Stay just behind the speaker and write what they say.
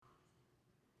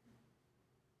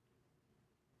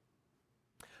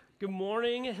Good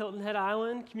morning, Hilton Head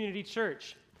Island Community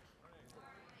Church.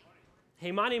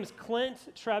 Hey, my name is Clint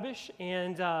Trebesh,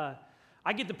 and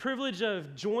I get the privilege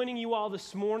of joining you all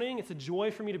this morning. It's a joy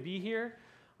for me to be here.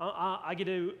 I get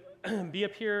to be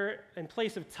up here in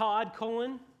place of Todd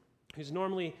Cullen, who's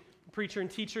normally a preacher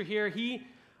and teacher here. He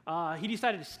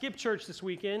decided to skip church this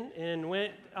weekend and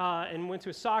went to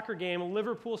a soccer game, a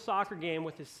Liverpool soccer game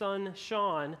with his son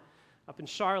Sean up in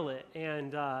Charlotte,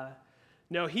 and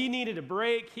no, he needed a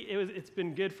break. It's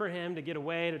been good for him to get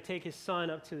away, to take his son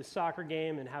up to the soccer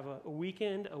game and have a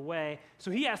weekend away.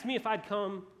 So he asked me if I'd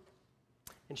come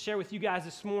and share with you guys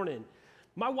this morning.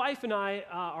 My wife and I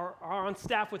are on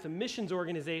staff with a missions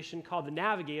organization called the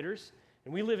Navigators,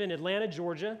 and we live in Atlanta,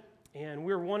 Georgia, and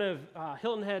we're one of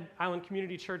Hilton Head Island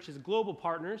Community Church's global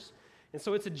partners. And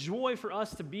so it's a joy for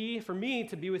me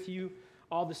to be with you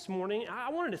all this morning.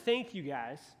 I wanted to thank you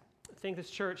guys, thank this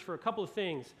church for a couple of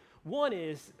things. One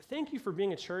is, thank you for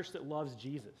being a church that loves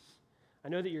Jesus. I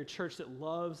know that you're a church that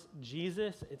loves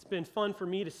Jesus. It's been fun for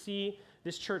me to see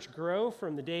this church grow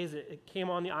from the days that it came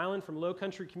on the island from Low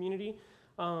Country Community.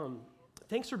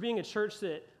 Thanks for being a church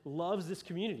that loves this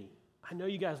community. I know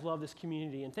you guys love this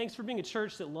community. And thanks for being a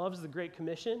church that loves the Great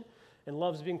Commission and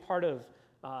loves being part of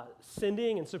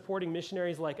sending and supporting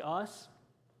missionaries like us.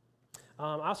 I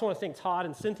also want to thank Todd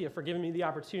and Cynthia for giving me the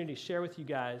opportunity to share with you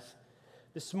guys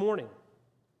this morning.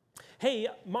 Hey,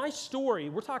 my story,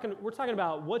 we're talking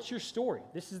about what's your story.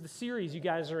 This is the series you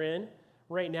guys are in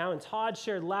right now, and Todd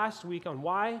shared last week on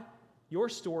why your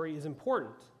story is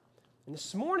important. And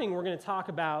this morning we're going to talk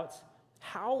about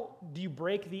how do you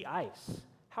break the ice?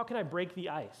 How can I break the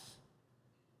ice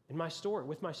in my story,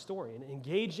 with my story, and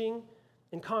engaging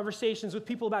in conversations with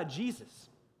people about Jesus?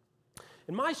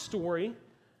 And my story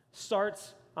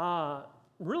starts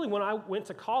really when I went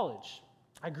to college.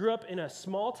 I grew up in a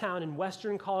small town in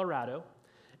western Colorado,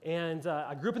 and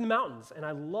I grew up in the mountains, and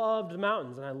I loved the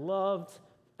mountains, and I loved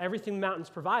everything the mountains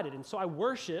provided. And so I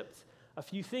worshiped a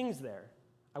few things there.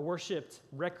 I worshiped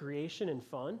recreation and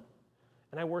fun,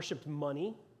 and I worshiped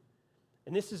money.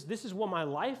 And this is what my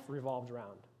life revolved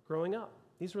around growing up.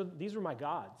 These were my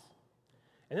gods.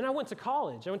 And then I went to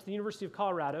college. I went to the University of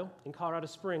Colorado in Colorado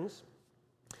Springs,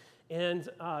 and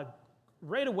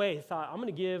right away thought, I'm going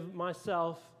to give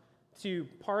myself to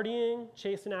partying,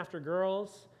 chasing after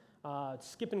girls,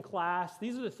 skipping class.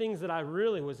 These are the things that I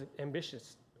really was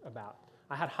ambitious about.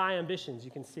 I had high ambitions,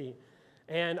 you can see.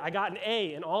 And I got an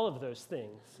A in all of those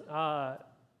things. I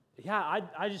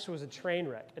just was a train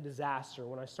wreck, a disaster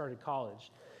when I started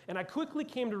college. And I quickly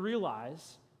came to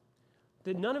realize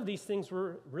that none of these things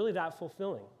were really that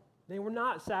fulfilling. They were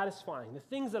not satisfying. The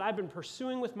things that I've been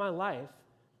pursuing with my life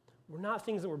were not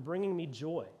things that were bringing me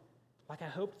joy like I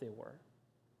hoped they were.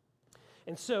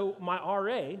 And so my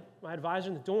RA, my advisor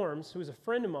in the dorms, who was a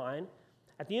friend of mine,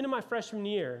 at the end of my freshman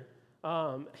year,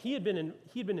 he had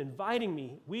been inviting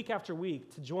me week after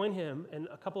week to join him and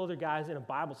a couple other guys in a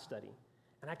Bible study.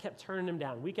 And I kept turning him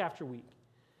down week after week.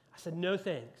 I said, no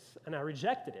thanks, and I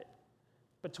rejected it.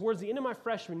 But towards the end of my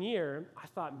freshman year, I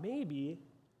thought maybe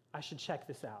I should check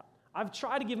this out. I've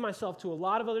tried to give myself to a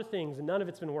lot of other things, and none of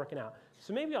it's been working out.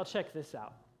 So maybe I'll check this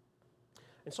out.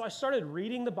 And so I started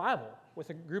reading the Bible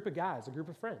with a group of guys, a group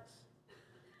of friends.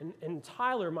 And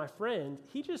Tyler, my friend,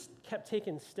 he just kept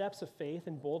taking steps of faith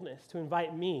and boldness to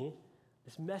invite me,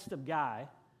 this messed up guy,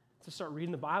 to start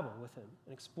reading the Bible with him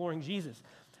and exploring Jesus.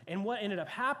 And what ended up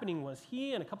happening was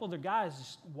he and a couple other guys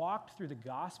just walked through the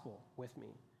gospel with me.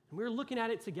 And we were looking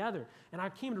at it together. And I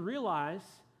came to realize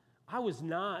I was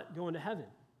not going to heaven.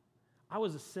 I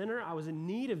was a sinner. I was in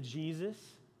need of Jesus.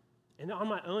 And on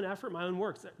my own effort, my own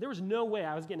works, there was no way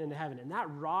I was getting into heaven. And that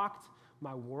rocked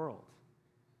my world.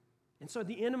 And so at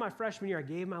the end of my freshman year, I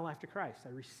gave my life to Christ. I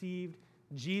received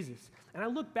Jesus. And I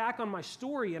look back on my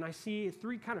story and I see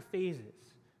three kind of phases.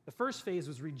 The first phase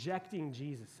was rejecting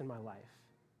Jesus in my life.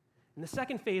 And the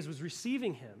second phase was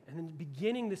receiving him and then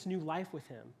beginning this new life with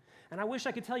him. And I wish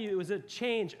I could tell you it was a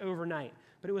change overnight,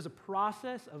 but it was a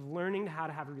process of learning how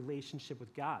to have a relationship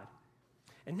with God.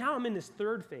 And now I'm in this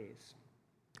third phase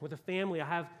with a family. I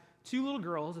have two little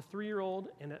girls, a 3-year-old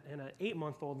and an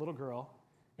 8-month-old little girl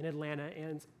in Atlanta.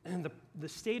 And the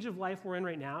stage of life we're in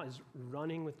right now is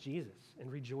running with Jesus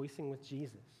and rejoicing with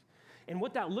Jesus. And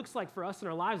what that looks like for us in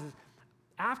our lives is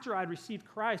after I'd received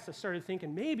Christ, I started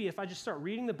thinking maybe if I just start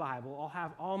reading the Bible, I'll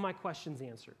have all my questions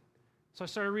answered. So I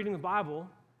started reading the Bible,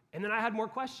 and then I had more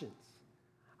questions.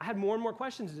 I had more and more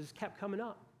questions that just kept coming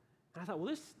up. And I thought,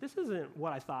 well, this isn't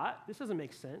what I thought. This doesn't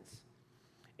make sense.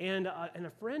 And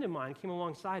a friend of mine came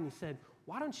alongside and he said,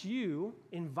 why don't you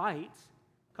invite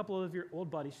a couple of your old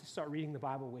buddies to start reading the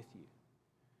Bible with you?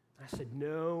 And I said,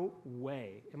 no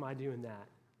way am I doing that.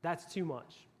 That's too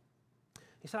much.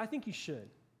 He said, I think you should.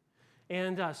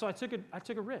 And so I took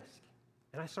a risk,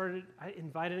 and I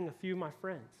invited in a few of my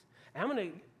friends. And I'm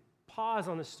going to pause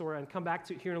on this story and come back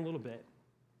to it here in a little bit.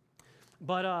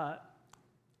 But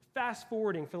fast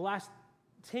forwarding, for the last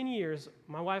 10 years,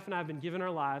 my wife and I have been giving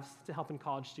our lives to helping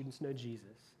college students know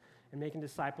Jesus and making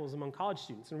disciples among college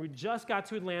students. And we just got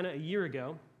to Atlanta a year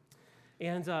ago.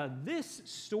 And this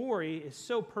story is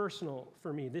so personal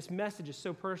for me. This message is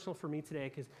so personal for me today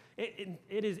because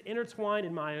it is intertwined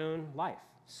in my own life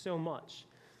so much.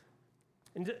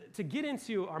 And to get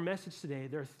into our message today,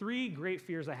 there are three great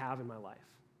fears I have in my life.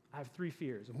 I have three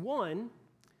fears. One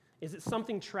is that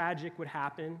something tragic would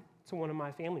happen to one of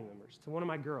my family members, to one of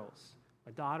my girls,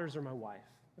 my daughters, or my wife.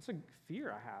 That's a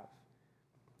fear I have.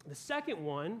 The second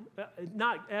one,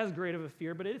 not as great of a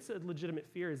fear, but it's a legitimate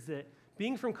fear, is that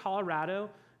being from Colorado,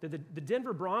 that the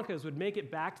Denver Broncos would make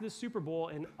it back to the Super Bowl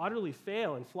and utterly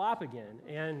fail and flop again.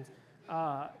 And,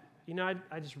 I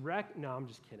just no, I'm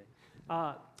just kidding.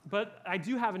 But I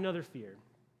do have another fear,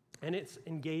 and it's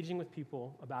engaging with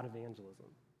people about evangelism.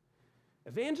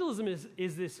 Evangelism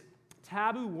is this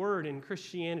taboo word in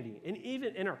Christianity, and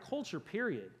even in our culture,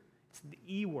 period. It's the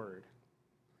E word.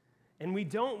 And we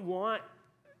don't want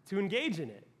to engage in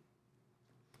it.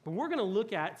 But we're going to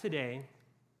look at today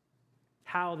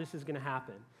how this is going to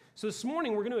happen. So this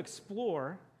morning, we're going to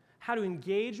explore how to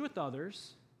engage with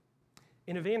others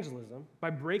in evangelism by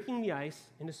breaking the ice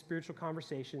into spiritual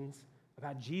conversations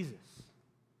about Jesus.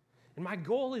 And my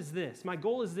goal is this. My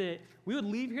goal is that we would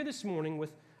leave here this morning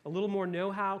with a little more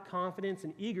know-how, confidence,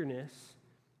 and eagerness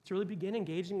to really begin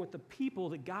engaging with the people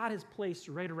that God has placed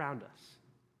right around us,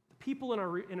 the people in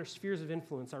our spheres of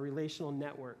influence, our relational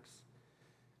networks.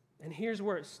 And here's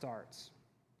where it starts.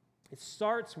 It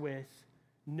starts with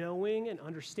knowing and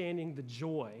understanding the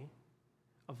joy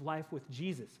of life with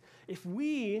Jesus. If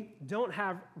we don't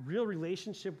have real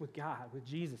relationship with God, with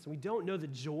Jesus, and we don't know the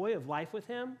joy of life with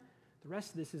him, the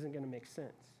rest of this isn't going to make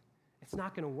sense. It's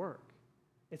not going to work.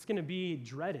 It's going to be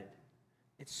dreaded.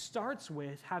 It starts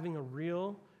with having a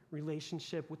real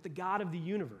relationship with the God of the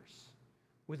universe,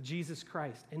 with Jesus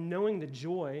Christ, and knowing the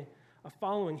joy of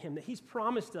following him, that he's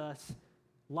promised us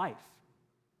life.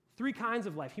 Three kinds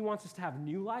of life. He wants us to have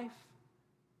new life.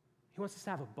 He wants us to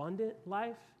have abundant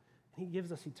life, and he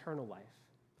gives us eternal life.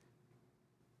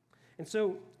 And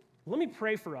so let me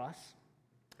pray for us,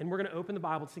 and we're going to open the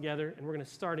Bible together, and we're going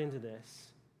to start into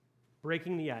this,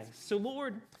 breaking the ice. So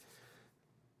Lord,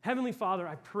 Heavenly Father,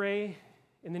 I pray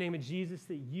in the name of Jesus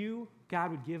that you,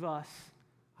 God, would give us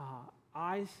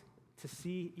eyes to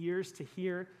see, ears to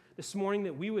hear this morning,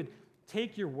 that we would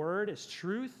take your word as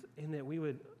truth and that we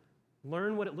would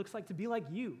learn what it looks like to be like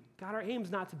you. God, our aim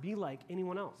is not to be like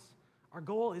anyone else. Our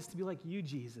goal is to be like you,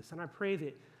 Jesus. And I pray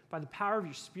that by the power of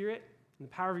your Spirit and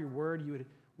the power of your word, you would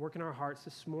work in our hearts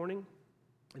this morning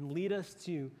and lead us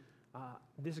to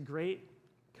this great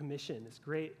commission, this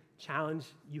great challenge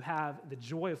you have, the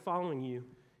joy of following you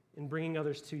and bringing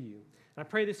others to you. And I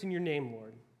pray this in your name,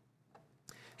 Lord.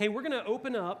 Hey, we're going to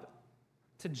open up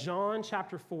to John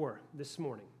chapter 4 this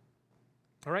morning.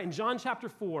 All right, in John chapter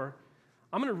 4,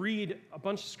 I'm going to read a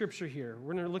bunch of scripture here.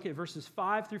 We're going to look at verses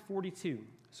 5 through 42.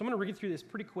 So I'm going to read through this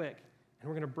pretty quick, and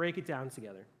we're going to break it down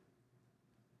together.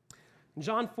 In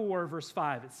John 4, verse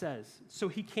 5, it says, "So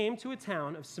he came to a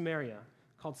town of Samaria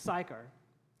called Sychar,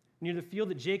 near the field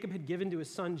that Jacob had given to his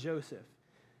son Joseph.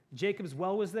 Jacob's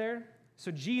well was there,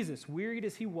 so Jesus, wearied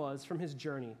as he was from his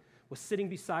journey, was sitting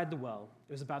beside the well.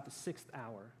 It was about the 6th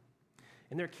hour.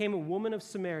 And there came a woman of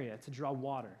Samaria to draw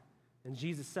water. And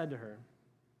Jesus said to her,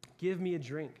 'Give me a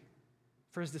drink.'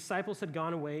 For his disciples had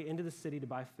gone away into the city to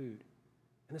buy food.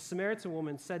 And the Samaritan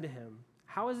woman said to him,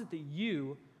 'How is it that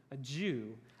you, a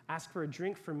Jew, ask for a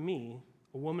drink from me,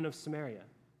 a woman of Samaria?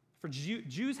 For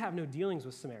Jews have no dealings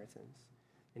with Samaritans.'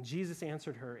 And Jesus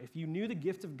answered her, 'If you knew the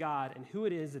gift of God and who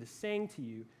it is that is saying to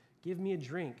you, "Give me a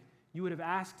drink," you would have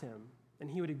asked him, and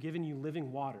he would have given you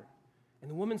living water.'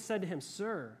 And the woman said to him,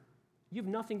 'Sir, you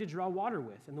have nothing to draw water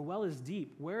with, and the well is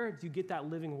deep. Where do you get that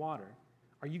living water?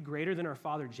 Are you greater than our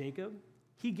father Jacob?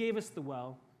 He gave us the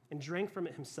well and drank from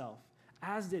it himself,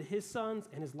 as did his sons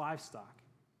and his livestock.'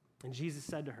 And Jesus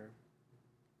said to her,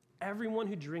 'Everyone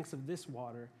who drinks of this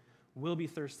water will be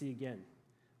thirsty again.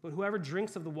 But whoever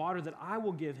drinks of the water that I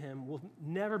will give him will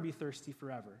never be thirsty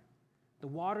forever. The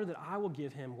water that I will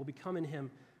give him will become in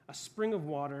him a spring of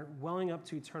water welling up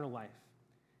to eternal life.'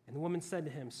 And the woman said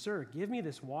to him, 'Sir, give me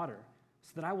this water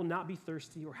so that I will not be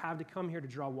thirsty or have to come here to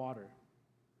draw water.'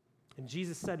 And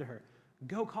Jesus said to her,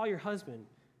 'Go call your husband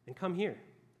and come here.'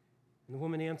 And the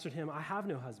woman answered him, 'I have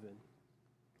no husband.'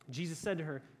 Jesus said to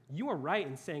her, 'You are right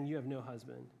in saying you have no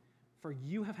husband. For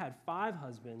you have had 5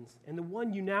 husbands, and the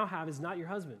one you now have is not your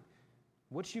husband.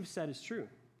 What you've said is true."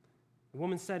 The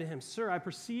woman said to him, "Sir, I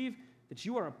perceive that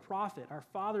you are a prophet. Our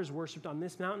fathers worshipped on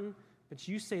this mountain, but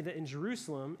you say that in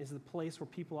Jerusalem is the place where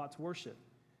people ought to worship."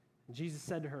 And Jesus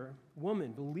said to her,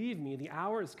 "Woman, believe me, the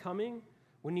hour is coming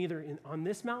when neither on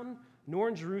this mountain nor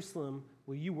in Jerusalem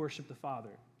will you worship the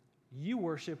Father. You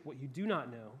worship what you do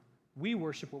not know. We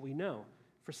worship what we know,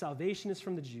 for salvation is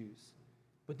from the Jews.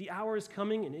 But the hour is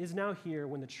coming and is now here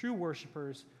when the true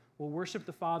worshipers will worship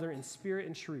the Father in spirit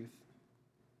and truth.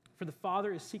 For the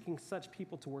Father is seeking such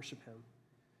people to worship him.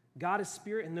 God is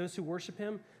spirit, and those who worship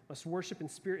him must worship in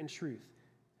spirit and truth."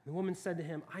 And the woman said to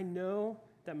him, "I know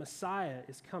that Messiah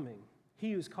is coming,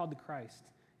 he who is called the Christ.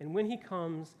 And when he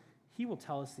comes, he will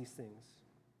tell us these things."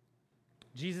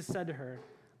 Jesus said to her,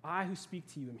 "I who speak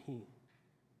to you am he."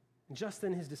 And just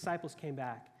then his disciples came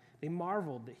back. They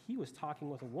marveled that he was talking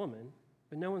with a woman,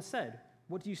 but no one said,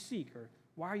 "What do you seek?" or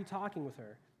 "Why are you talking with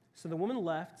her?" So the woman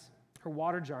left her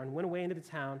water jar and went away into the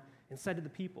town and said to the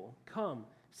people, "Come,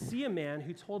 see a man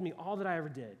who told me all that I ever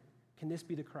did. Can this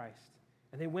be the Christ?"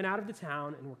 And they went out of the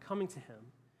town and were coming to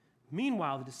him.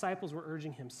 Meanwhile, the disciples were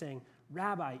urging him, saying,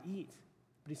 "Rabbi, eat."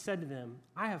 But he said to them,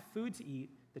 "I have food to eat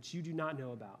that you do not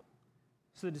know about."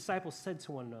 So the disciples said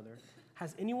to one another,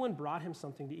 "Has anyone brought him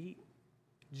something to eat?"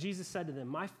 Jesus said to them,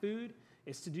 "My food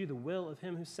is to do the will of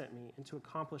him who sent me and to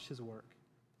accomplish his work.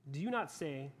 Do you not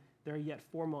say, 'There are yet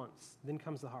 4 months, then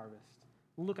comes the harvest'?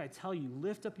 Look, I tell you,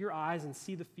 lift up your eyes and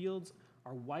see the fields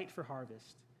are white for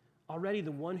harvest. Already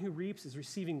the one who reaps is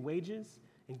receiving wages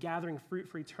and gathering fruit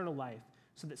for eternal life,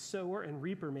 so that sower and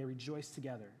reaper may rejoice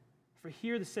together. For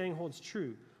here the saying holds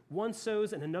true, one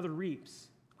sows and another reaps.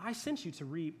 I sent you to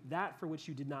reap that for which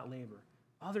you did not labor.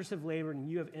 Others have labored, and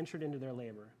you have entered into their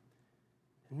labor."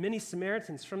 And many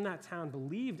Samaritans from that town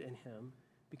believed in him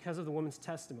because of the woman's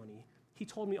testimony. "He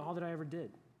told me all that I ever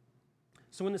did."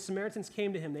 So when the Samaritans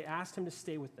came to him, they asked him to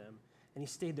stay with them, and he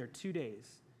stayed there 2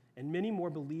 days. And many more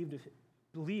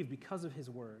believed because of his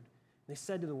word. And they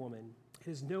said to the woman, "It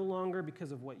is no longer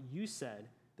because of what you said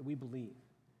that we believe,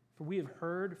 for we have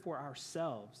heard for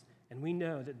ourselves, and we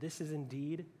know that this is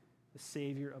indeed the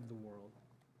Savior of the world."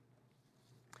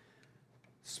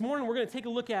 This morning, we're going to take a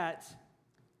look at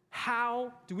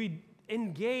how do we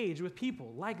engage with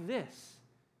people like this.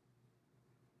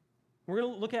 We're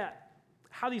going to look at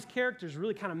how these characters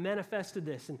really kind of manifested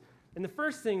this. And the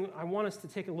first thing I want us to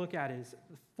take a look at is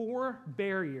the 4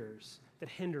 barriers that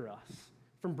hinder us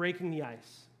from breaking the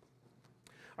ice.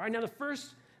 All right, now the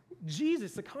first,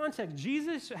 Jesus, the context,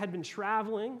 Jesus had been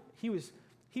traveling. He was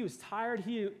tired.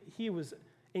 He was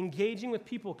engaging with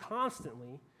people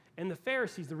constantly. And the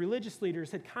Pharisees, the religious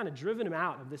leaders, had kind of driven him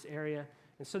out of this area.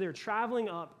 And so they were traveling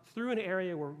up through an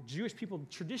area where Jewish people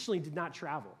traditionally did not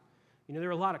travel. You know, there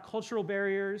were a lot of cultural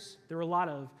barriers. There were a lot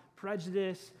of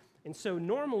prejudice. And so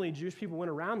normally Jewish people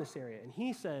went around this area. And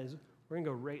he says, we're going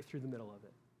to go right through the middle of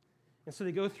it. And so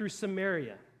they go through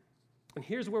Samaria. And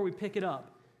here's where we pick it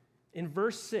up. In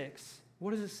verse 6,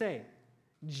 what does it say?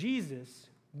 Jesus,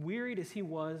 wearied as he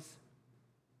was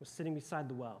sitting beside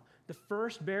the well. The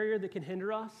first barrier that can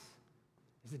hinder us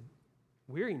is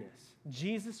weariness.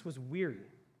 Jesus was weary.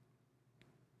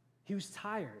 He was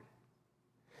tired.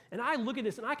 And I look at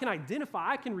this and I can identify,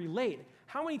 I can relate.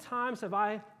 How many times have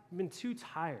I been too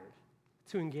tired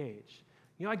to engage?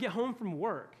 You know, I get home from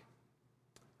work.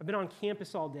 I've been on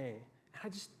campus all day.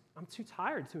 And I'm too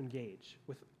tired to engage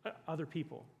with other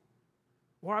people.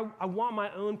 Or I want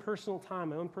my own personal time,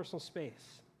 my own personal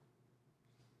space.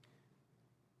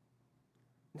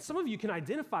 And some of you can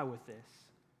identify with this.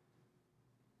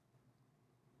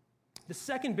 The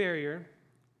second barrier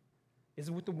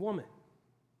is with the woman.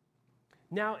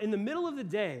 Now, in the middle of the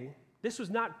day, this was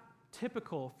not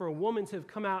typical for a woman to have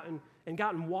come out and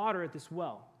gotten water at this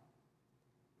well.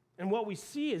 And what we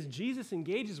see as Jesus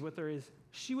engages with her is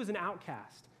she was an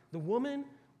outcast. The woman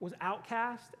was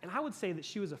outcast, and I would say that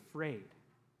she was afraid.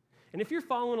 And if you're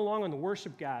following along on the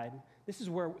worship guide, this is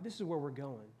where we're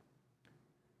going.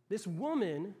 This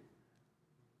woman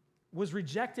was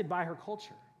rejected by her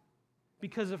culture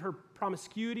because of her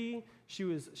promiscuity. She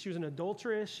was an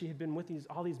adulteress. She had been with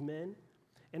all these men.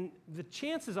 And the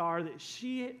chances are that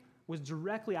she was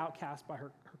directly outcast by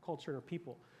her culture and her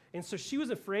people. And so she was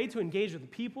afraid to engage with the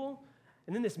people.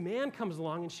 And then this man comes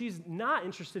along, and she's not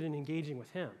interested in engaging with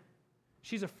him.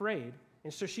 She's afraid.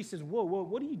 And so she says, whoa,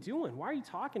 what are you doing? Why are you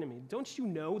talking to me? Don't you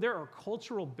know there are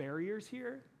cultural barriers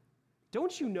here?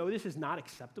 Don't you know this is not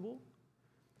acceptable?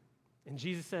 And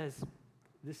Jesus says,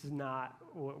 this is not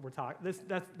what we're talking.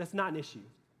 That's not an issue.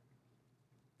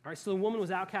 All right, so the woman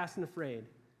was outcast and afraid.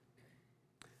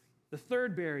 The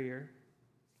third barrier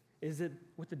is it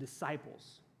with the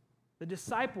disciples. The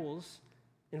disciples,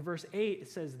 in verse 8, it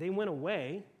says they went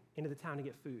away into the town to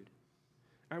get food.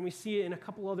 And we see it in a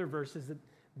couple other verses that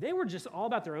they were just all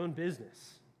about their own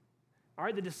business. All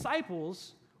right, the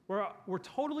disciples were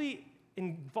totally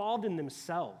involved in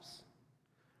themselves.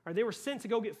 All right, they were sent to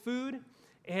go get food,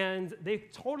 and they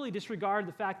totally disregard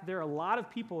the fact that there are a lot of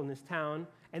people in this town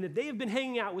and that they have been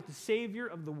hanging out with the Savior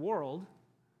of the world,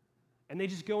 and they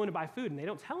just go in to buy food, and they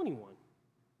don't tell anyone.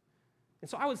 And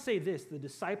so I would say this, the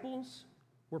disciples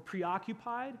were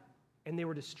preoccupied, and they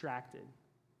were distracted.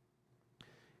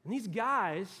 And these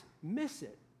guys miss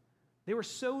it. They were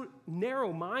so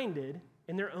narrow-minded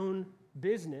in their own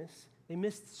business, they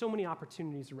missed so many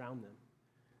opportunities around them.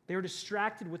 They were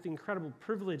distracted with the incredible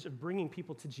privilege of bringing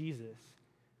people to Jesus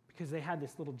because they had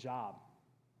this little job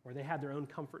or they had their own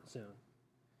comfort zone.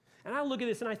 And I look at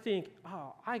this and I think,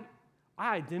 oh, I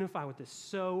identify with this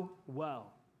so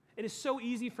well. It is so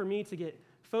easy for me to get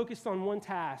focused on one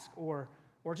task or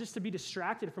just to be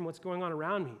distracted from what's going on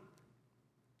around me,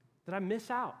 that I miss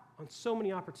out on so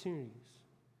many opportunities.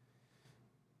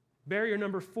 Barrier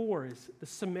number 4 is the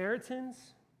Samaritans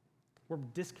were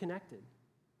disconnected.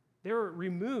 They were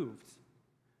removed.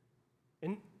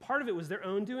 And part of it was their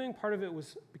own doing, part of it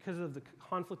was because of the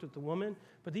conflict with the woman.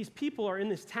 But these people are in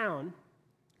this town,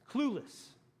 clueless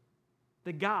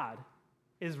that God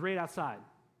is right outside.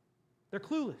 They're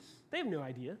clueless. They have no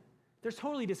idea. They're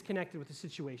totally disconnected with the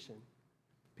situation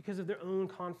because of their own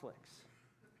conflicts.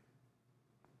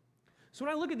 So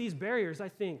when I look at these barriers, I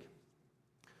think,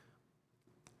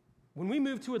 when we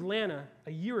moved to Atlanta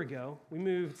a year ago, we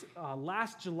moved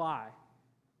last July,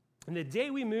 and the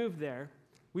day we moved there,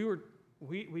 we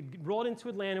rolled into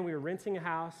Atlanta, we were renting a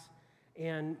house,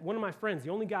 and one of my friends, the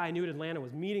only guy I knew in Atlanta,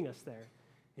 was meeting us there.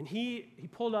 And he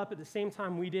pulled up at the same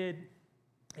time we did,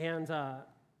 and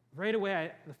right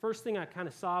away, the first thing I kind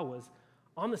of saw was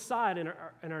on the side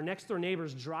in our next-door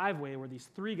neighbor's driveway were these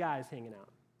 3 guys hanging out.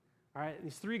 All right,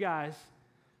 these 3 guys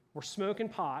were smoking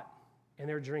pot, and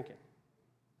they were drinking.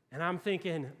 And I'm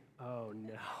thinking, oh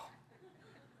no.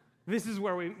 This is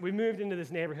where we moved into this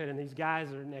neighborhood, and these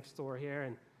guys are next door here.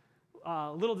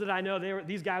 And little did I know,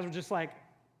 these guys were just like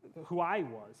who I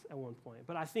was at one point.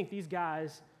 But I think these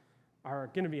guys are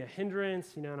going to be a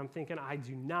hindrance, and I'm thinking, I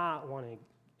do not want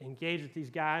to engage with these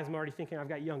guys. I'm already thinking I've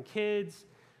got young kids.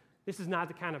 This is not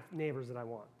the kind of neighbors that I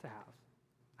want to have.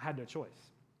 I had no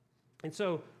choice. And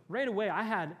so right away, I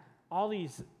had all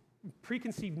these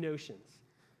preconceived notions.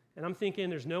 And I'm thinking,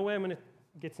 there's no way I'm going to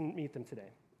get to meet them today.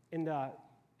 And I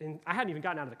hadn't even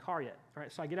gotten out of the car yet. All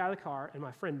right, so I get out of the car, and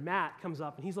my friend Matt comes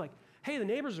up, and he's like, hey, the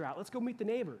neighbors are out. Let's go meet the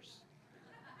neighbors.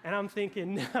 And I'm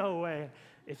thinking, no way.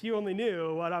 If you only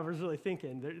knew what I was really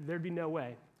thinking, there'd be no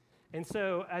way. And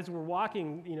so as we're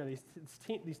walking,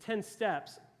 these 10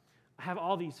 steps, I have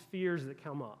all these fears that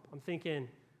come up. I'm thinking,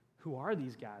 who are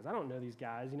these guys? I don't know these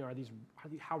guys.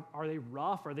 Are they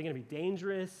rough? Are they going to be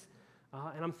dangerous?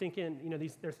 And I'm thinking,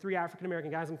 they're 3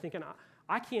 African-American guys. I'm thinking,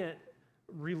 I can't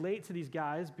relate to these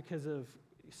guys because of,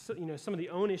 some of the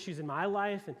own issues in my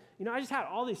life. And, I just had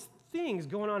all these things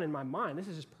going on in my mind. This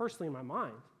is just personally in my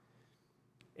mind.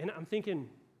 And I'm thinking,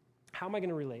 how am I going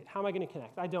to relate? How am I going to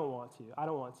connect? I don't want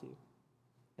to.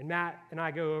 And Matt and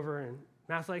I go over, and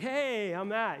Matt's like, hey, I'm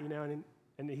Matt,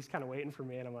 and he's kind of waiting for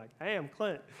me. And I'm like, hey, I'm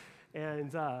Clint.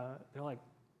 And they're like,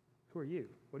 who are you?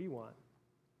 What do you want?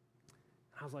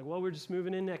 I was like, well, we're just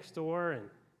moving in next door, and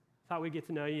thought we'd get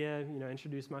to know you,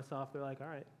 introduce myself. They're like, all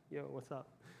right, yo, what's up?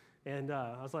 And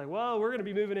I was like, well, we're going to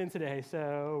be moving in today,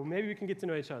 so maybe we can get to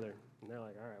know each other. And they're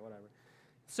like, all right, whatever.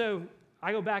 So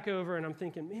I go back over, and I'm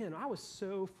thinking, man, I was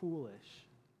so foolish.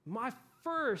 My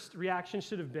first reaction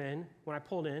should have been, when I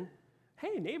pulled in,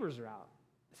 hey, neighbors are out.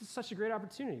 This is such a great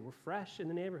opportunity. We're fresh in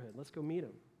the neighborhood. Let's go meet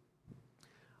them.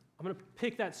 I'm going to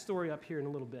pick that story up here in a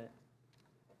little bit.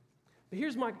 But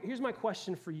here's my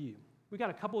question for you. We got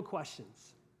a couple of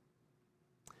questions.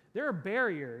 There are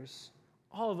barriers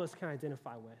all of us can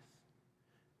identify with.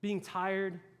 Being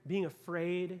tired, being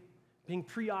afraid, being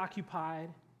preoccupied,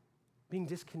 being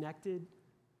disconnected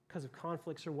because of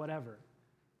conflicts or whatever.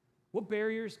 What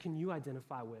barriers can you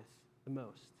identify with the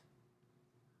most?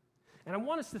 And I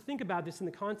want us to think about this in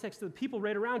the context of the people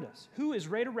right around us. Who is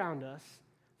right around us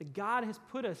that God has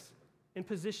put us in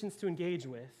positions to engage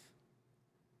with,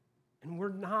 and we're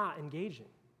not engaging?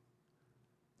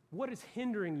 What is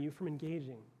hindering you from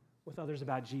engaging with others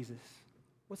about Jesus?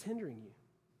 What's hindering you?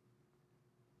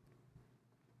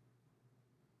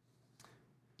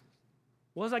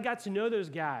 Well, as I got to know those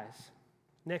guys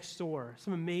next door,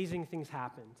 some amazing things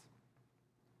happened.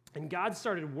 And God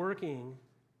started working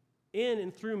in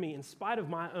and through me in spite of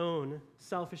my own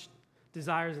selfish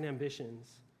desires and ambitions.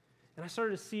 And I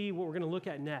started to see what we're going to look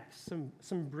at next,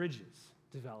 some bridges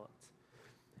developed.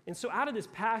 And so out of this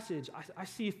passage, I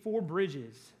see 4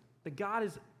 bridges that God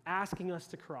is asking us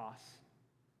to cross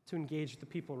to engage with the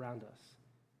people around us.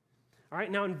 All right,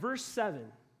 now in verse 7,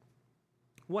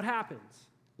 what happens?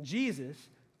 Jesus,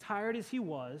 tired as he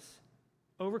was,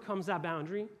 overcomes that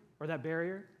boundary or that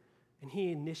barrier, and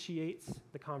he initiates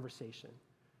the conversation.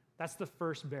 That's the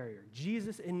first barrier.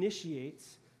 Jesus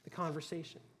initiates the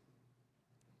conversation.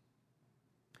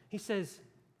 He says,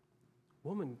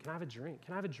 "Woman, can I have a drink?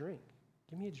 Can I have a drink?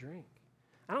 Give me a drink."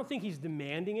 I don't think he's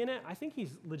demanding in it. I think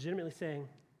he's legitimately saying,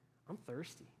 "I'm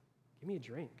thirsty. Give me a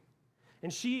drink."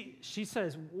 And she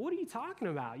says, "What are you talking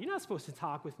about? You're not supposed to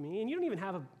talk with me, and you don't even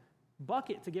have a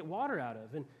bucket to get water out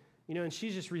of." And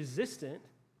she's just resistant.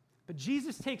 But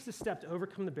Jesus takes a step to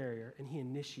overcome the barrier, and he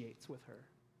initiates with her.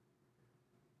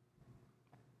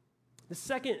 The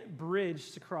second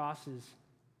bridge to cross is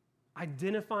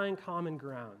identifying common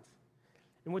ground.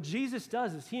 And what Jesus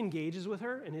does is he engages with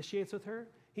her, initiates with her.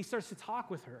 He starts to talk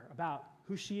with her about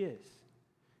who she is.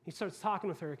 He starts talking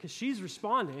with her because she's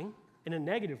responding in a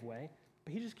negative way,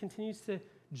 but he just continues to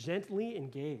gently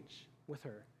engage with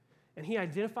her. And he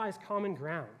identifies common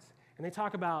grounds. And they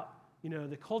talk about,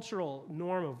 the cultural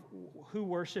norm of who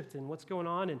worshiped and what's going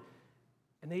on. And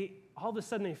they all of a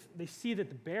sudden they see that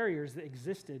the barriers that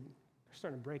existed are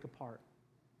starting to break apart.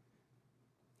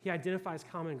 He identifies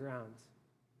common grounds.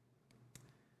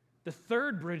 The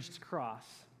third bridge to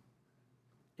cross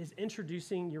is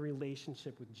introducing your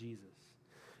relationship with Jesus.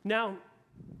 Now,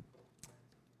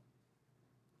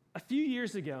 a few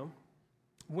years ago,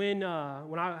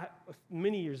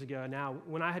 many years ago now,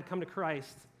 when I had come to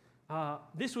Christ,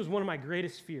 this was one of my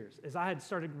greatest fears as I had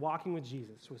started walking with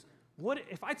Jesus was, what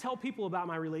if I tell people about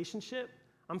my relationship?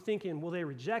 I'm thinking, will they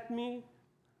reject me?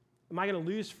 Am I going to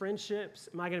lose friendships?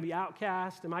 Am I going to be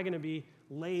outcast? Am I going to be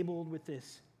labeled with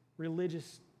this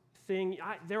religious thing?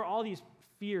 There were all these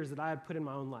fears that I had put in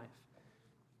my own life.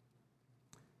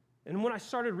 And when I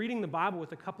started reading the Bible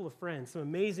with a couple of friends, some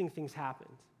amazing things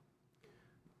happened.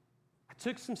 I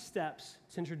took some steps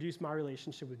to introduce my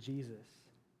relationship with Jesus.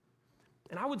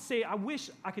 And I would say, I wish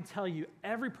I could tell you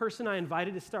every person I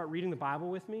invited to start reading the Bible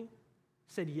with me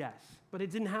said yes, but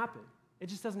it didn't happen. It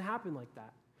just doesn't happen like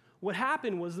that. What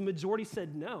happened was the majority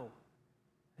said no.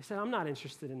 They said, "I'm not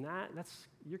interested in that.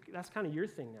 That's kind of your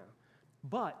thing now."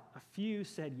 But a few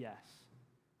said yes.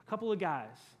 A couple of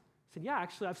guys said, "Yeah,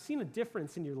 actually, I've seen a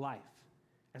difference in your life.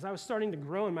 As I was starting to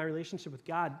grow in my relationship with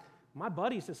God, my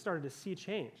buddies have started to see a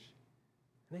change."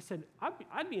 And they said,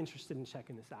 I'd be interested in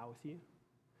checking this out with you."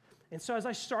 And so as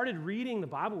I started reading the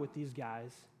Bible with these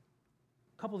guys,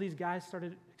 a couple of these guys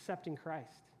started accepting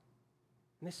Christ.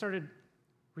 And they started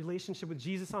relationship with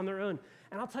Jesus on their own.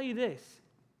 And I'll tell you this,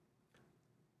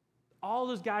 all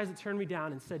those guys that turned me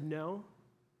down and said no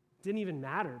didn't even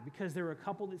matter because there were a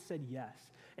couple that said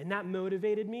yes. And that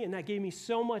motivated me, and that gave me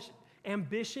so much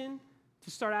ambition to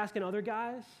start asking other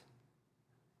guys.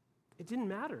 It didn't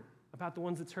matter about the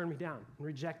ones that turned me down and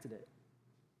rejected it.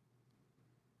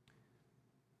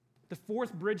 The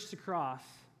fourth bridge to cross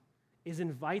is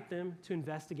invite them to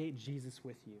investigate Jesus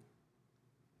with you.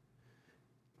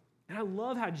 And I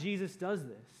love how Jesus does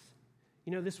this.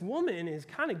 This woman is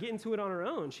kind of getting to it on her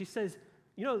own. She says,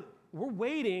 we're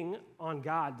waiting on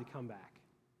God to come back.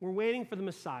 We're waiting for the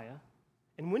Messiah.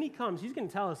 And when he comes, he's going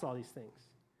to tell us all these things.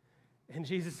 And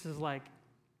Jesus is like,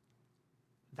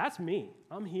 "That's me.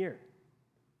 I'm here.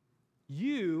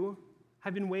 You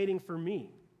have been waiting for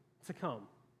me to come."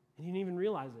 And you didn't even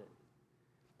realize it.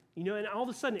 And all of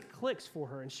a sudden it clicks for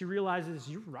her, and she realizes,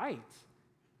 you're right.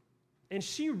 And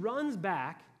she runs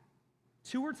back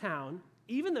to her town,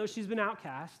 even though she's been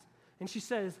outcast, and she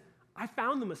says, "I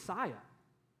found the Messiah.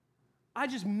 I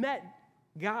just met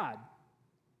God,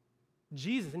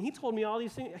 Jesus, and he told me all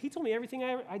these things. He told me everything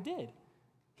I did.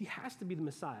 He has to be the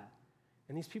Messiah."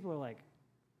 And these people are like,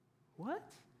 "What?"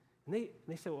 And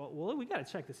they say, well, we got to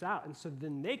check this out. And so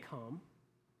then they come.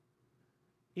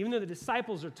 Even though the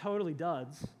disciples are totally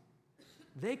duds,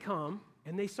 they come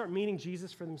and they start meeting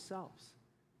Jesus for themselves.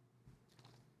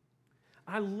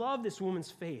 I love this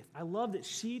woman's faith. I love that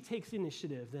she takes the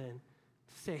initiative then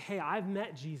to say, "Hey, I've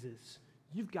met Jesus.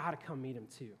 You've got to come meet him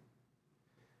too."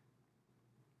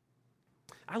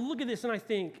 I look at this and I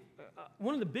think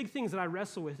one of the big things that I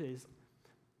wrestle with is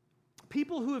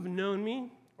people who have known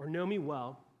me or know me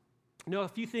well know a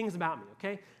few things about me,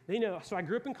 okay? They know, so I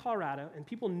grew up in Colorado, and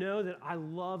people know that I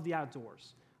love the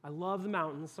outdoors. I love the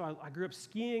mountains, so I grew up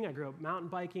skiing, I grew up mountain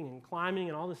biking and climbing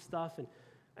and all this stuff,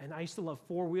 and I used to love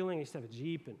four-wheeling, I used to have a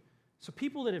Jeep, and so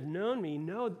people that have known me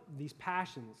know these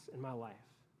passions in my life.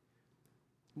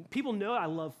 People know I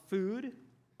love food,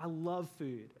 I love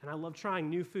food, and I love trying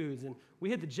new foods. And we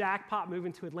hit the jackpot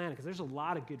moving to Atlanta because there's a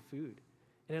lot of good food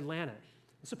in Atlanta.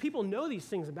 And so people know these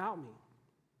things about me.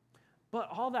 But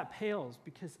all that pales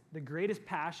because the greatest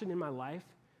passion in my life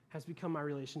has become my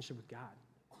relationship with God,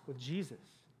 with Jesus.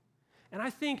 And I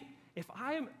think if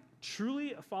I am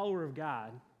truly a follower of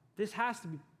God, this has to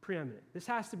be preeminent. This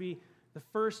has to be the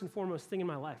first and foremost thing in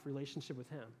my life, relationship with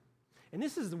him. And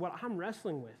this is what I'm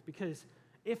wrestling with, because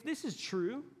if this is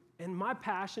true, and my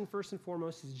passion first and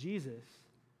foremost is Jesus,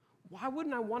 why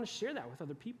wouldn't I want to share that with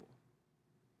other people?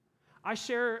 I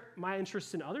share my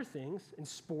interests in other things, in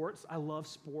sports. I love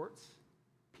sports.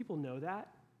 People know that.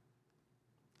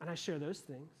 And I share those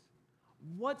things.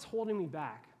 What's holding me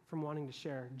back from wanting to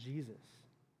share Jesus?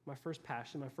 My first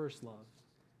passion, my first love.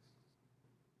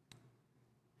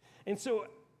 And so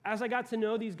as I got to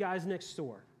know these guys next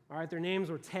door, all right, their names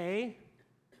were Tay,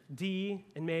 Dee,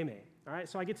 and Maymay. All right,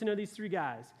 so I get to know these three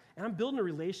guys, and I'm building a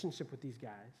relationship with these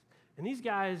guys. And these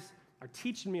guys are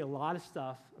teaching me a lot of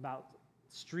stuff about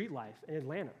street life in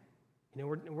Atlanta. You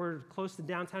know, we're close to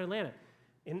downtown Atlanta.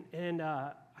 And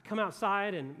I come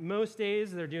outside, and most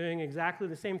days they're doing exactly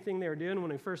the same thing they were doing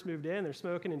when we first moved in. They're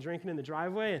smoking and drinking in the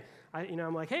driveway. And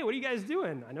I'm like, hey, what are you guys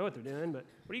doing? I know what they're doing, but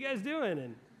what are you guys doing?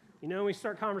 And, we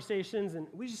start conversations, and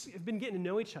we just have been getting to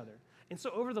know each other. And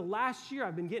so over the last year,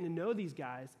 I've been getting to know these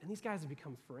guys, and these guys have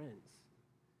become friends.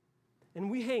 And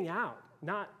we hang out.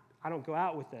 I don't go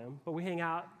out with them, but we hang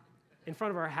out in front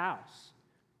of our house.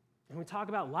 And we talk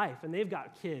about life, and they've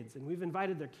got kids, and we've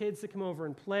invited their kids to come over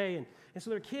and play. And so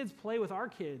their kids play with our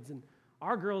kids, and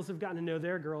our girls have gotten to know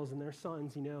their girls and their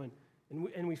sons,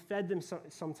 and we fed them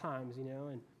sometimes,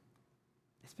 and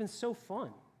it's been so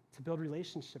fun to build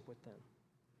relationship with them.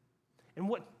 And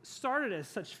what started as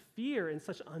such fear and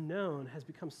such unknown has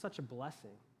become such a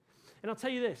blessing. And I'll tell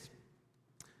you this,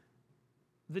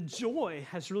 the joy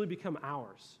has really become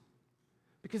ours.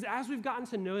 Because as we've gotten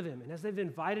to know them, and as they've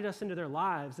invited us into their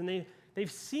lives, and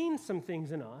they've seen some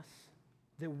things in us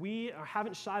that we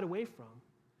haven't shied away from,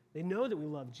 they know that we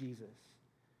love Jesus.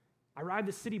 I ride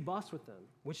the city bus with them,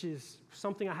 which is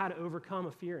something I had to overcome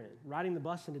a fear in, riding the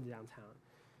bus into downtown.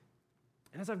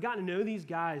 And as I've gotten to know these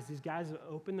guys have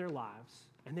opened their lives,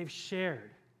 and they've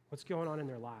shared what's going on in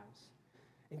their lives.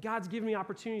 And God's given me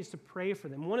opportunities to pray for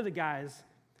them. One of the guys,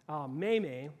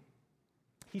 Maymay,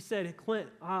 he said, Clint,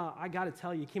 I got to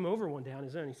tell you, he came over one day on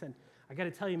his own. He said, I got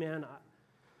to tell you, man,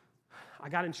 I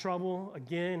got in trouble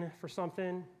again for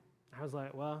something. I was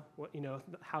like, well,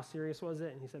 how serious was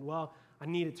it? And he said, well, I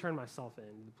need to turn myself in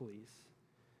to the police.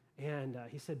 And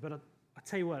he said, but I'll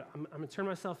tell you what, I'm going to turn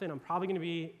myself in. I'm probably going to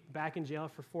be back in jail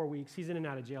for 4 weeks. He's in and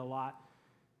out of jail a lot.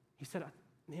 He said,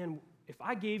 man, if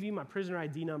I gave you my prisoner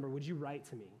ID number, would you write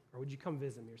to me? Or would you come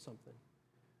visit me or something?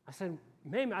 I said,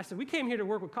 we came here to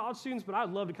work with college students, but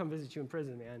I'd love to come visit you in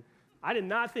prison, man. I did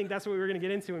not think that's what we were going to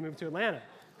get into when we moved to Atlanta.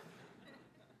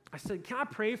 I said, can I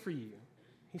pray for you?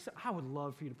 He said, I would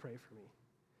love for you to pray for me.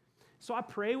 So I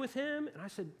pray with him, and I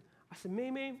said,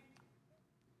 Maymay,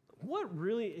 what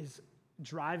really is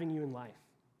driving you in life?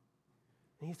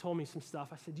 And he told me some stuff.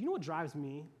 I said, do you know what drives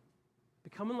me?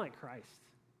 Becoming like Christ.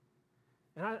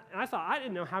 And I thought, I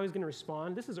didn't know how he was going to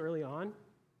respond. This is early on.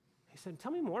 He said,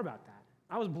 tell me more about that.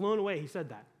 I was blown away he said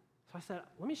that. So I said,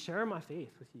 let me share my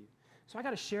faith with you. So I got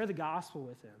to share the gospel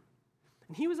with him.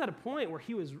 And he was at a point where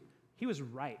he was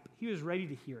ripe. He was ready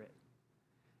to hear it.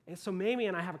 And so Mamie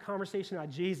and I have a conversation about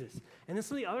Jesus. And then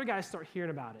some of the other guys start hearing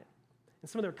about it. And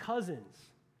some of their cousins.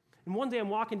 And one day I'm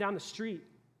walking down the street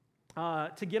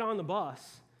to get on the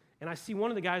bus. And I see one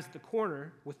of the guys at the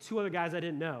corner with two other guys I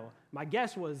didn't know. My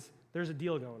guess was there's a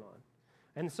deal going on.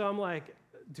 And so I'm like,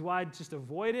 do I just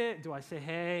avoid it? Do I say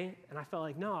hey? And I felt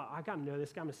like, no, I got to know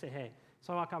this guy. I'm going to say hey.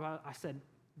 So I walk up, I said,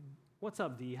 what's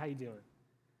up, D? How you doing?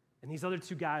 And these other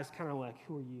two guys kind of like,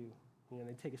 who are you?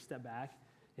 They take a step back.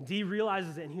 And D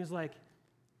realizes it, and he was like,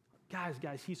 guys,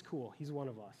 he's cool. He's one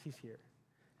of us. He's here.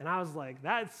 And I was like,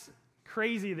 that's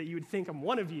crazy that you would think I'm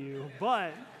one of you,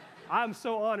 but I'm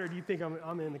so honored you think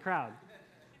I'm in the crowd.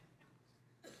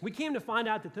 We came to find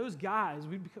out that those guys,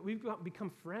 we've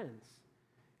become friends.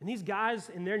 And these guys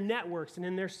in their networks and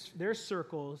in their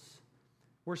circles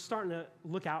were starting to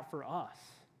look out for us.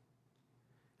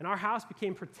 And our house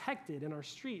became protected in our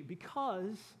street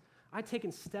because I'd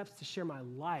taken steps to share my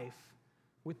life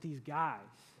with these guys.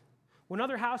 When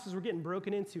other houses were getting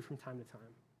broken into from time to time,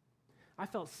 I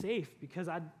felt safe because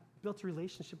I'd built a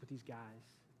relationship with these guys.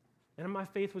 And my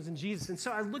faith was in Jesus. And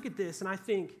so I look at this and I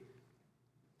think,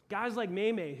 guys like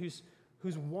Maymay,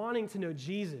 who's wanting to know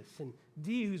Jesus, and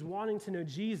Dee, who's wanting to know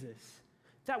Jesus,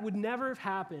 that would never have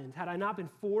happened had I not been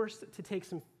forced to take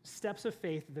some steps of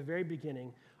faith at the very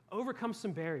beginning, overcome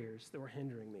some barriers that were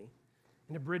hindering me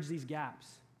and to bridge these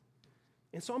gaps.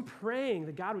 And so I'm praying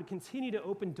that God would continue to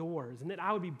open doors and that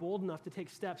I would be bold enough to take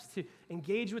steps to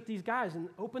engage with these guys and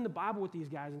open the Bible with these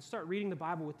guys and start reading the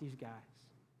Bible with these guys.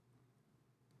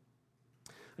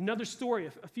 Another story,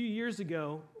 a few years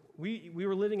ago, we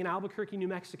were living in Albuquerque, New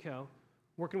Mexico,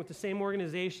 working with the same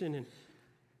organization,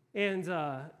 and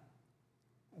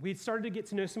we'd started to get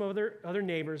to know some other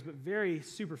neighbors, but very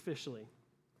superficially.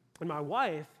 And my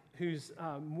wife, who's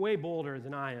way bolder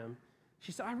than I am,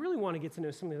 she said, I really want to get to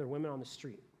know some of the other women on the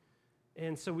street.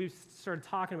 And so we started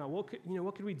talking about, what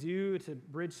could we do to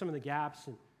bridge some of the gaps?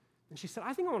 And she said,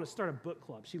 I think I want to start a book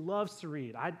club. She loves to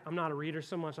read. I'm not a reader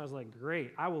so much. I was like,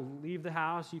 great. I will leave the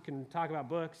house. You can talk about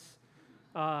books.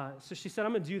 So she said,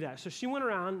 I'm going to do that. So she went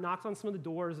around, knocked on some of the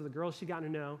doors of the girls she'd gotten to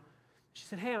know. She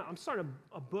said, hey, I'm starting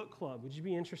a book club. Would you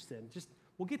be interested?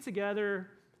 We'll get together,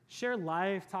 share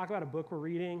life, talk about a book we're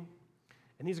reading.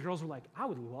 And these girls were like, I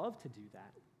would love to do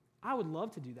that. I would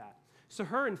love to do that. So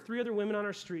her and 3 other women on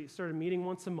our street started meeting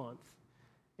once a month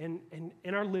and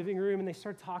in our living room, and they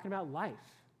started talking about life.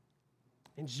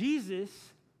 And Jesus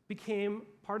became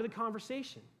part of the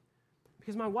conversation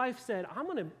because my wife said, I'm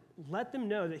going to let them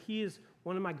know that he is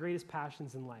one of my greatest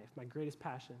passions in life, my greatest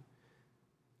passion.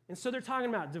 And so they're talking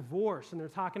about divorce, and they're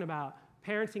talking about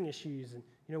parenting issues. And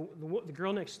the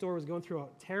girl next door was going through a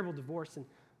terrible divorce, and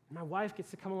my wife gets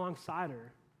to come alongside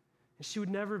her. And she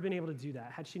would never have been able to do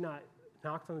that had she not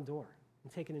knocked on the door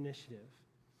and taken initiative.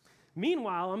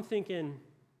 Meanwhile, I'm thinking,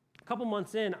 a couple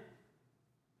months in,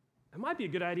 it might be a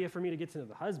good idea for me to get to know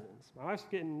the husbands. My wife's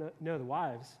getting to know the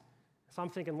wives. So I'm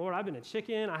thinking, Lord, I've been a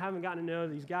chicken. I haven't gotten to know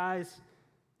these guys.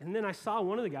 And then I saw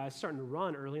one of the guys starting to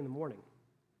run early in the morning.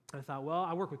 I thought, well,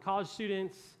 I work with college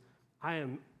students. I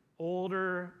am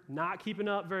older, not keeping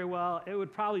up very well. It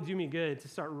would probably do me good to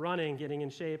start running, getting in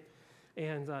shape.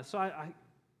 And so I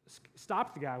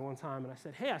stopped the guy one time, and I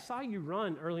said, hey, I saw you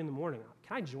run early in the morning.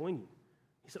 Can I join you?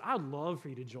 He said, I'd love for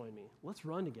you to join me. Let's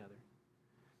run together.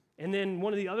 And then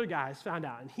one of the other guys found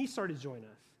out, and he started to join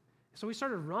us. So we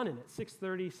started running at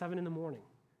 6:30, 7 in the morning,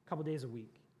 a couple days a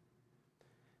week.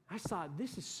 I thought,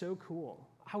 this is so cool.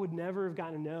 I would never have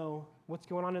gotten to know what's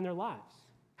going on in their lives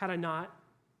had I not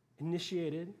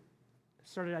initiated,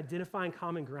 started identifying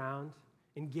common ground,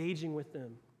 engaging with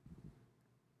them.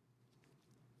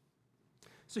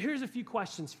 So here's a few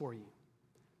questions for you.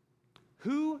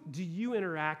 Who do you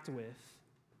interact with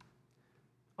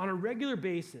on a regular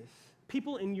basis?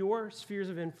 People in your spheres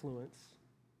of influence,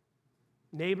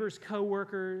 neighbors,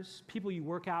 coworkers, people you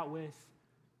work out with,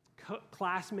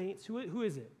 classmates, who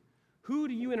is it? Who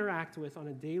do you interact with on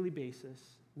a daily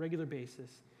basis, regular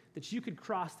basis, that you could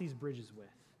cross these bridges with?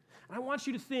 And I want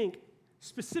you to think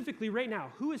specifically right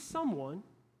now, who is someone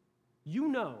you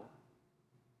know?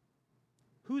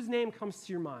 Whose name comes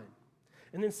to your mind?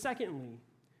 And then secondly,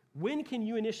 when can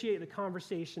you initiate the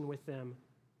conversation with them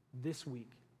this week?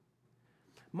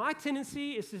 My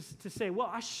tendency is to say, well,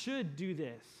 I should do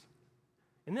this.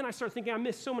 And then I start thinking, I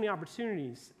missed so many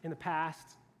opportunities in the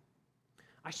past.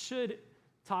 I should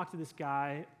talk to this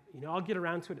guy. I'll get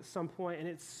around to it at some point, and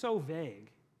it's so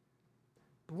vague.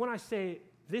 But when I say,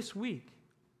 this week,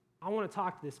 I want to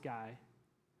talk to this guy,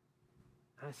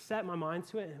 and I set my mind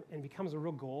to it and it becomes a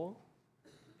real goal,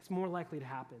 it's more likely to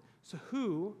happen. So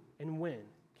who and when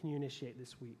can you initiate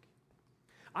this week?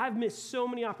 I've missed so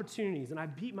many opportunities, and I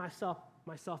beat myself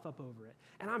up over it.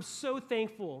 And I'm so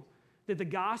thankful that the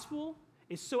gospel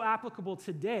is so applicable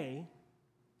today,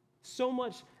 so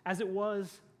much as it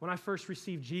was when I first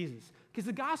received Jesus. Because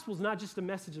the gospel is not just a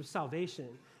message of salvation.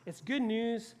 It's good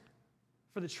news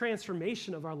for the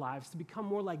transformation of our lives to become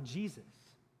more like Jesus.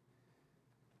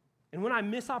 And when I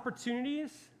miss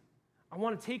opportunities, I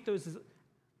want to take those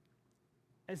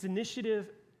as initiative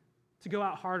to go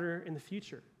out harder in the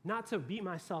future, not to beat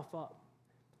myself up.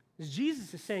 As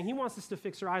Jesus is saying, he wants us to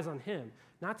fix our eyes on him,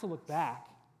 not to look back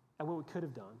at what we could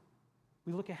have done.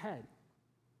 We look ahead.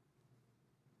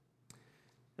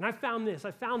 And I found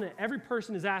that every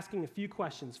person is asking a few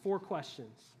questions, 4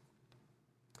 questions.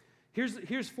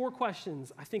 Here's 4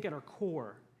 questions, I think, at our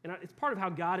core, and it's part of how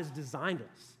God has designed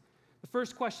us. The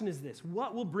first question is this: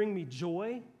 what will bring me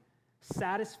joy,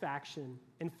 satisfaction,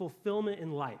 and fulfillment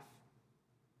in life?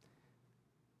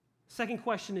 Second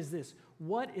question is this: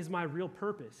 what is my real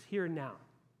purpose here and now?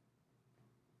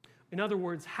 In other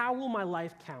words, how will my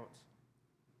life count?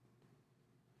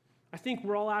 I think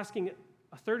we're all asking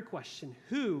a third question: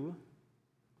 who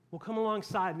will come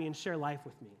alongside me and share life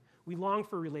with me? We long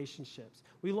for relationships.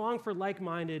 We long for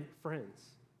like-minded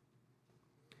friends.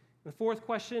 The fourth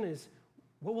question is,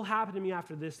 what will happen to me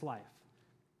after this life?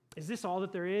 Is this all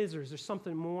that there is, or is there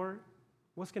something more?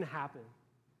 What's going to happen?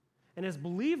 And as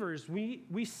believers,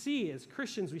 we see, as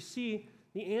Christians, we see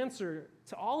the answer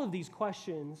to all of these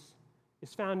questions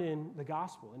is found in the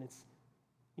gospel. And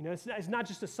it's not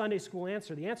just a Sunday school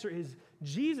answer. The answer is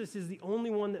Jesus is the only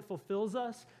one that fulfills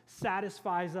us,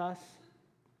 satisfies us,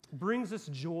 brings us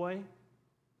joy.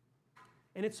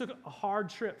 And it took a hard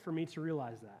trip for me to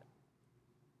realize that.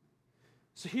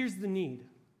 So here's the need.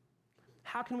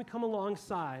 How can we come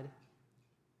alongside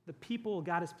the people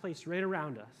God has placed right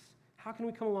around us? How can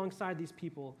we come alongside these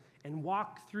people and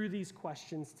walk through these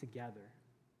questions together?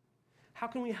 How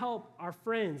can we help our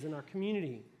friends and our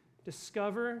community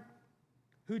discover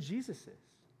who Jesus is?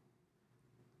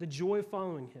 The joy of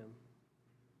following him.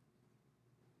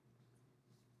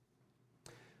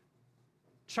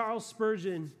 Charles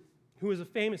Spurgeon, who was a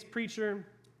famous preacher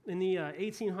in the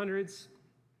 1800s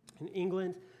in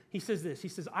England, he says this. He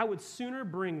says, "I would sooner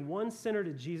bring one sinner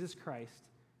to Jesus Christ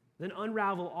than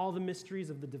unravel all the mysteries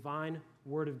of the divine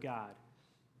Word of God.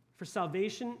 For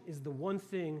salvation is the one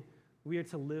thing we are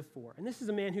to live for." And this is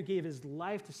a man who gave his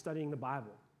life to studying the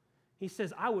Bible. He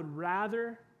says, "I would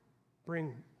rather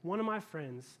bring one of my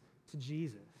friends to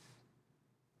Jesus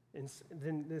than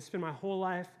spend my whole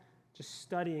life just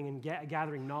studying and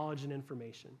gathering knowledge and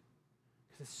information.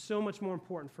 Because it's so much more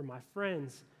important for my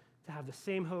friends to have the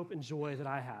same hope and joy that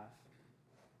I have."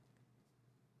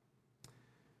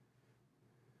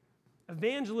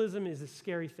 Evangelism is a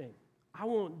scary thing. I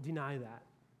won't deny that.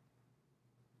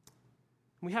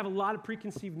 We have a lot of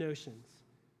preconceived notions,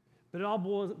 but it all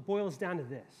boils down to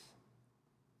this: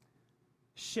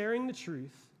 sharing the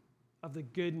truth of the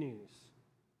good news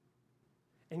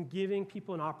and giving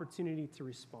people an opportunity to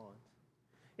respond.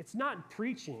 It's not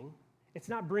preaching. It's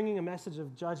not bringing a message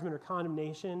of judgment or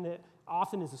condemnation that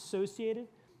often is associated.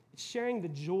 It's sharing the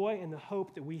joy and the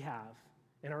hope that we have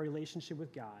in our relationship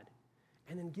with God,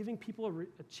 and then giving people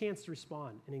a chance to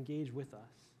respond and engage with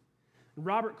us.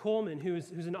 Robert Coleman,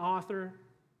 who's an author,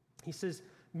 he says,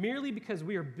 "Merely because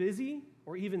we are busy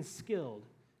or even skilled,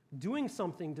 doing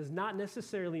something does not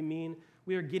necessarily mean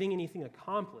we are getting anything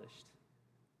accomplished."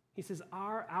 He says,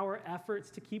 our efforts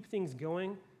to keep things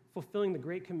going, fulfilling the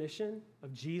Great Commission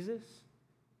of Jesus,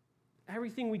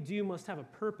 everything we do must have a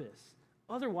purpose.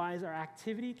 Otherwise, our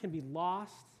activity can be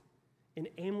lost in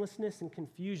aimlessness and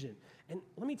confusion. And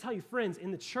let me tell you, friends,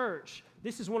 in the church,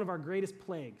 this is one of our greatest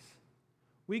plagues.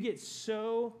 We get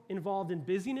so involved in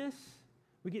busyness,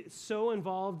 we get so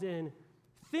involved in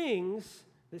things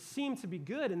that seem to be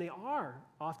good, and they are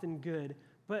often good,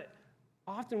 but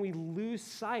often we lose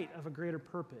sight of a greater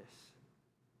purpose.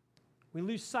 We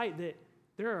lose sight that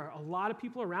there are a lot of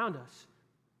people around us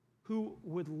who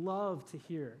would love to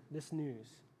hear this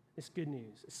news, this good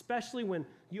news, especially when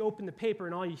you open the paper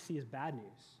and all you see is bad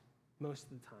news most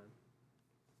of the time.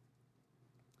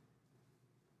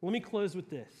 Let me close with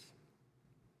this.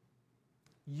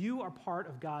 You are part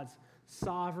of God's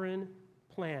sovereign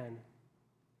plan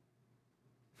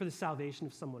for the salvation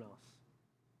of someone else.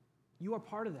 You are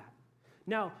part of that.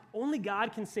 Now, only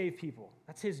God can save people.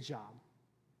 That's his job.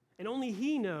 And only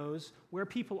he knows where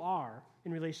people are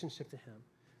in relationship to him.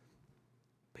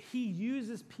 But he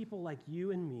uses people like you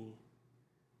and me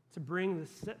to bring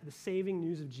the saving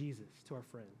news of Jesus to our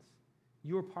friends.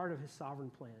 You are part of his sovereign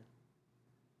plan.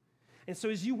 And so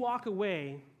as you walk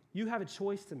away, you have a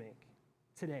choice to make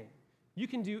today. You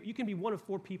can be one of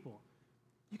four people.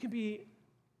 You can be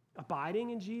abiding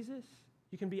in Jesus.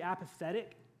 You can be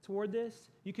apathetic toward this.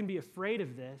 You can be afraid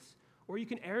of this, or you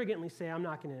can arrogantly say, I'm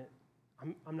not going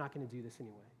to do this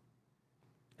anyway.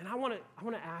 And I want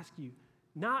to ask you,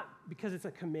 not because it's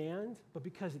a command, but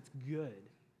because it's good,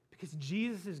 because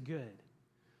Jesus is good.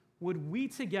 Would we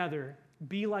together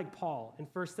be like Paul in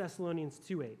 1 Thessalonians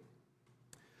 2:8,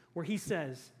 where he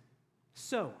says,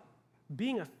 "So,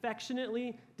 being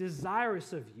affectionately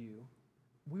desirous of you,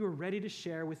 we were ready to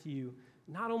share with you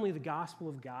not only the gospel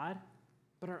of God,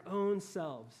 but our own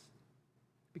selves,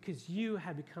 because you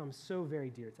have become so very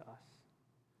dear to us."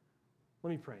 Let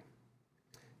me pray.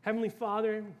 Heavenly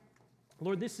Father,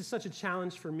 Lord, this is such a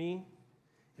challenge for me.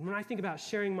 And when I think about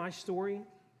sharing my story, and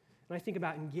I think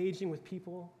about engaging with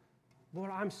people,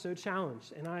 Lord, I'm so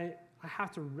challenged. And I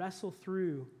have to wrestle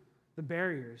through the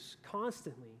barriers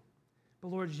constantly. But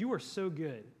Lord, you are so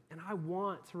good. And I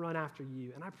want to run after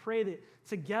you. And I pray that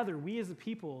together, we as a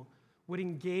people would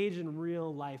engage in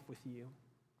real life with you.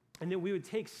 And that we would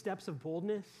take steps of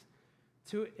boldness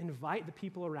to invite the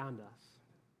people around us,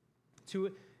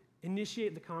 to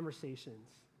initiate the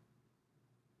conversations.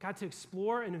 God, to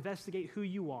explore and investigate who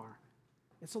you are.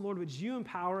 And so, Lord, would you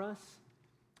empower us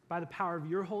by the power of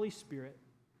your Holy Spirit?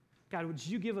 God, would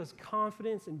you give us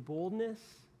confidence and boldness?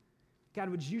 God,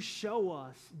 would you show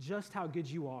us just how good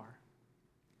you are?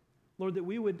 Lord, that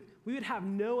we would have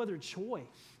no other choice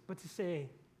but to say,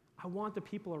 I want the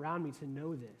people around me to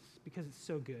know this because it's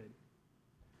so good.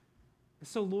 And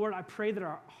so, Lord, I pray that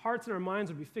our hearts and our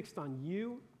minds would be fixed on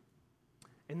you.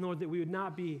 And, Lord, that we would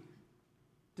not be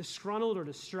disgruntled or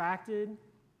distracted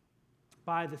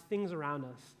by the things around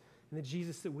us. And that,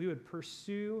 Jesus, that we would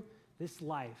pursue this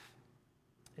life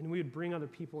and we would bring other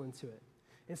people into it.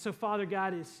 And so, Father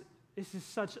God, this is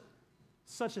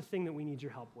such a thing that we need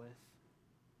your help with.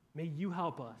 May you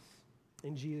help us.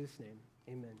 In Jesus' name,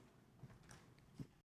 amen.